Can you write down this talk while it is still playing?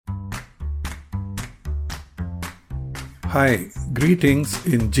Hi, greetings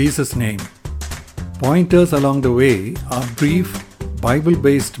in Jesus' name. Pointers along the way are brief, Bible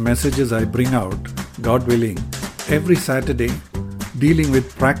based messages I bring out, God willing, every Saturday, dealing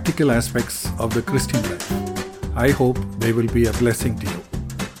with practical aspects of the Christian life. I hope they will be a blessing to you.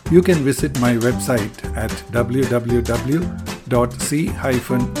 You can visit my website at www.c-n-c.org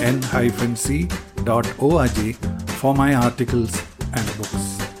for my articles and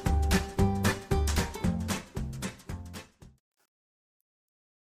books.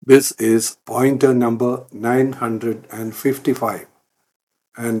 This is pointer number 955,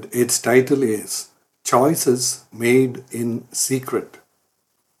 and its title is Choices Made in Secret.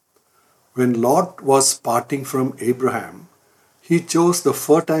 When Lot was parting from Abraham, he chose the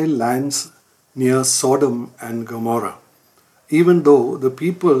fertile lands near Sodom and Gomorrah, even though the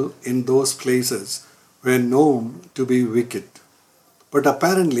people in those places were known to be wicked. But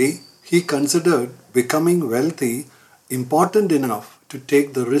apparently, he considered becoming wealthy important enough to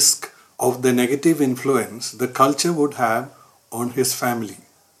take the risk of the negative influence the culture would have on his family.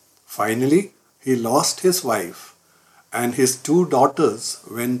 Finally, he lost his wife, and his two daughters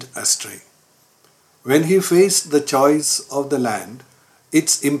went astray. When he faced the choice of the land,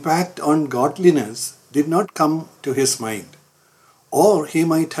 its impact on godliness did not come to his mind, or he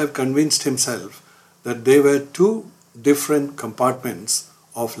might have convinced himself that they were two different compartments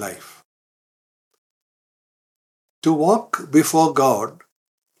of life. To walk before God,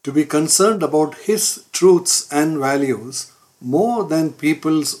 to be concerned about His truths and values more than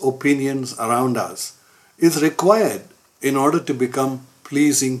people's opinions around us, is required in order to become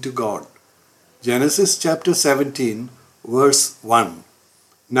pleasing to God. Genesis chapter 17, verse 1.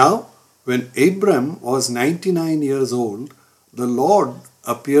 Now, when Abram was 99 years old, the Lord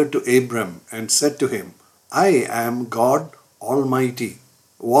appeared to Abram and said to him, I am God Almighty.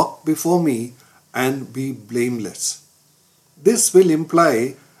 Walk before me and be blameless. This will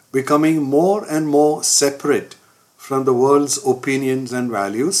imply becoming more and more separate from the world's opinions and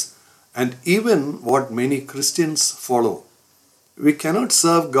values, and even what many Christians follow. We cannot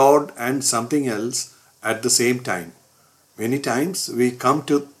serve God and something else at the same time. Many times we come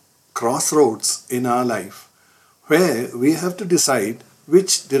to crossroads in our life where we have to decide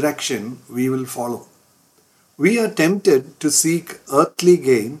which direction we will follow. We are tempted to seek earthly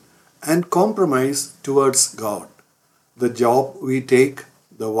gain and compromise towards God. The job we take,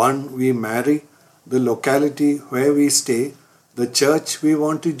 the one we marry, the locality where we stay, the church we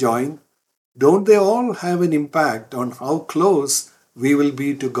want to join, don't they all have an impact on how close we will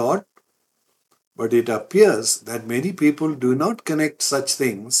be to God? But it appears that many people do not connect such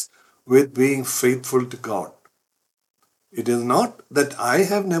things with being faithful to God. It is not that I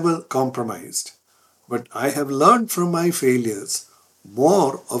have never compromised, but I have learned from my failures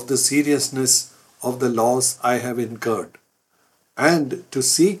more of the seriousness of the loss I have incurred, and to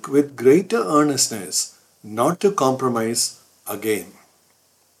seek with greater earnestness not to compromise again.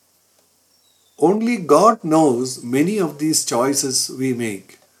 Only God knows many of these choices we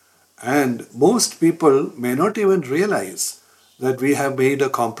make, and most people may not even realize that we have made a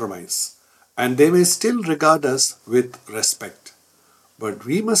compromise, and they may still regard us with respect. But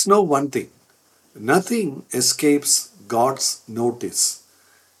we must know one thing: nothing escapes God's notice.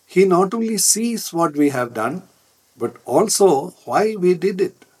 He not only sees what we have done, but also why we did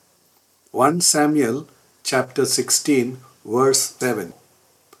it. 1 Samuel chapter 16, verse 7.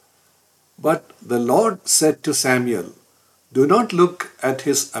 But the Lord said to Samuel, do not look at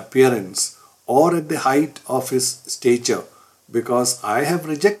his appearance or at the height of his stature, because I have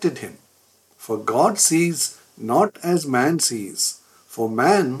rejected him. For God sees not as man sees, for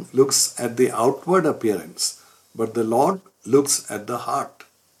man looks at the outward appearance, but the Lord looks at the heart.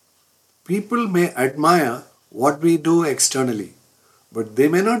 People may admire what we do externally, but they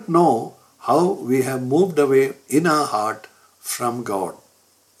may not know how we have moved away in our heart from God.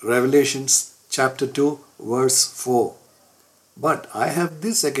 Revelations chapter 2, verse 4. But I have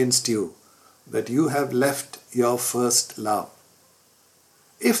this against you, that you have left your first love.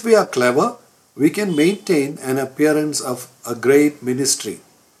 If we are clever, we can maintain an appearance of a great ministry,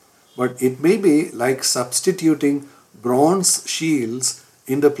 but it may be like substituting bronze shields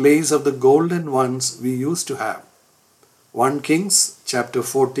in the place of the golden ones we used to have. 1 Kings chapter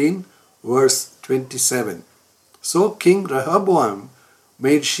 14, verse 27. So King Rehoboam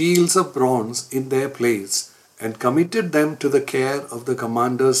made shields of bronze in their place and committed them to the care of the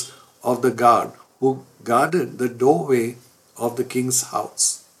commanders of the guard who guarded the doorway of the king's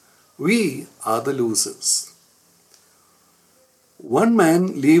house. We are the losers. One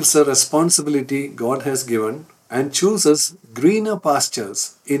man leaves a responsibility God has given and chooses greener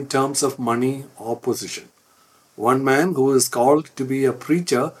pastures in terms of money or position, One man who is called to be a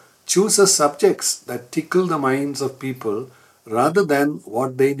preacher chooses subjects that tickle the minds of people rather than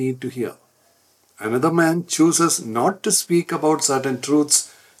what they need to hear. Another man chooses not to speak about certain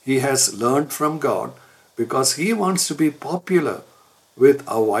truths he has learned from God because he wants to be popular with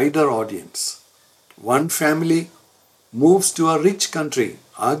a wider audience. One family moves to a rich country,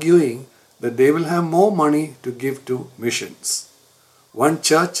 arguing that they will have more money to give to missions. One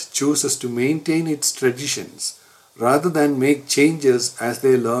church chooses to maintain its traditions rather than make changes as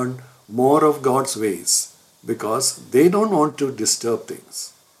they learn more of God's ways because they don't want to disturb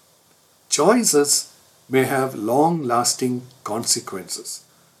things. Choices may have long lasting consequences.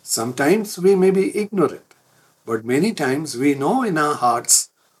 Sometimes we may be ignorant, but many times we know in our hearts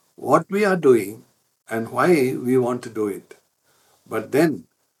what we are doing and why we want to do it. But then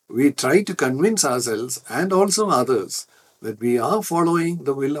we try to convince ourselves and also others that we are following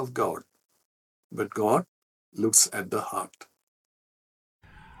the will of God. But God looks at the heart.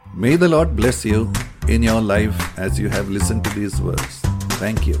 May the Lord bless you in your life as you have listened to these words.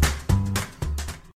 Thank you.